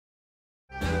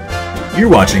You're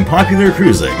watching Popular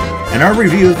Cruising and our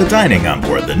review of the dining on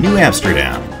board the Nieuw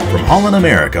Amsterdam from Holland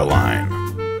America line.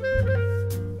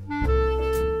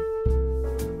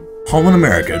 Holland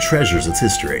America treasures its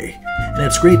history, and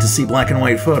it's great to see black and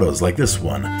white photos like this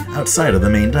one outside of the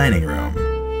main dining room,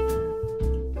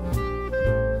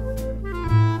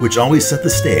 which always set the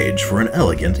stage for an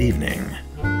elegant evening,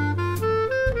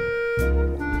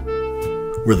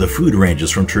 where the food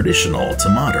ranges from traditional to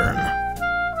modern.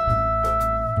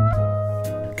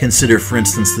 Consider, for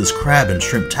instance, this crab and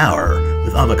shrimp tower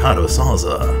with avocado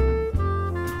salsa,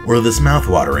 or this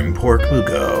mouth-watering pork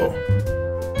buco.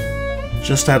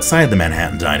 Just outside the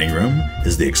Manhattan dining room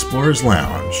is the Explorer's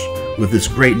Lounge with this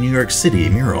great New York City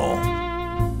mural,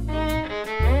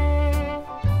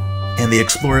 and the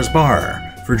Explorer's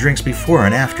Bar for drinks before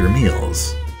and after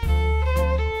meals.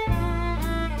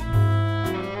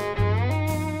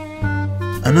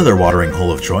 Another watering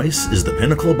hole of choice is the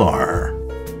Pinnacle Bar.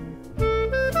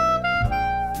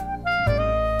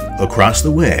 Across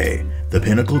the way, the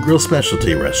Pinnacle Grill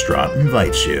Specialty Restaurant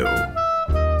invites you.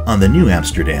 On the Nieuw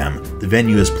Amsterdam, the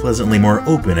venue is pleasantly more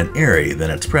open and airy than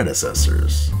its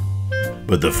predecessors.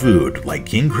 But the food, like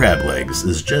king crab legs,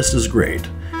 is just as great,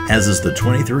 as is the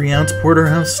 23-ounce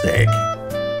porterhouse steak.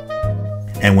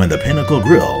 And when the Pinnacle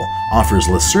Grill offers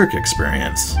Le Cirque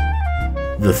experience,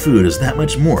 the food is that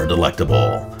much more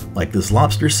delectable, like this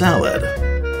lobster salad,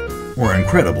 or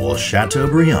incredible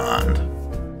Chateaubriand.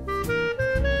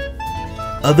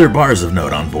 Other bars of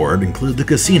note on board include the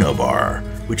Casino Bar,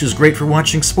 which is great for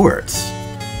watching sports,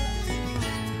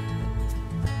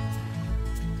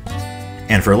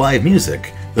 and for live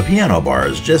music, the Piano Bar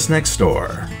is just next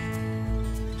door.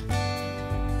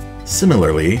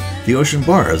 Similarly, the Ocean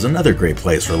Bar is another great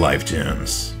place for live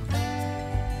tunes.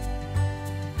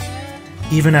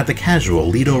 Even at the casual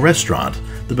Lido restaurant,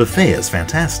 the buffet is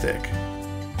fantastic.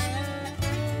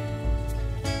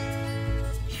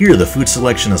 Here the food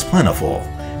selection is plentiful,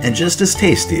 and just as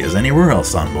tasty as anywhere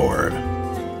else on board.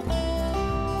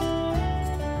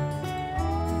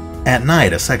 At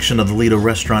night, a section of the Lido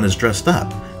restaurant is dressed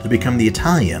up to become the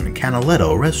Italian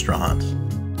Canaletto restaurant.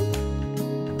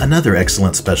 Another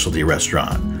excellent specialty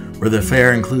restaurant, where the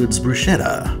fare includes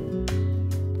bruschetta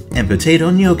and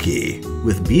potato gnocchi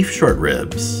with beef short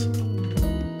ribs.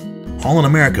 Holland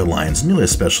America Line's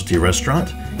newest specialty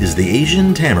restaurant is the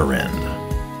Asian Tamarind,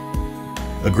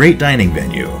 a great dining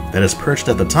venue that is perched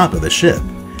at the top of the ship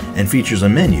and features a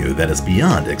menu that is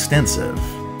beyond extensive,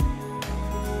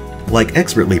 like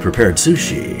expertly prepared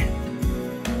sushi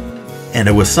and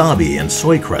a wasabi and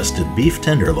soy-crusted beef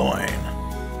tenderloin.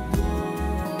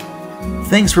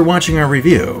 Thanks for watching our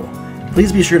review.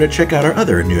 Please be sure to check out our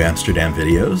other Nieuw Amsterdam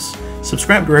videos,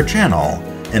 subscribe to our channel,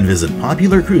 and visit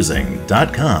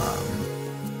popularcruising.com.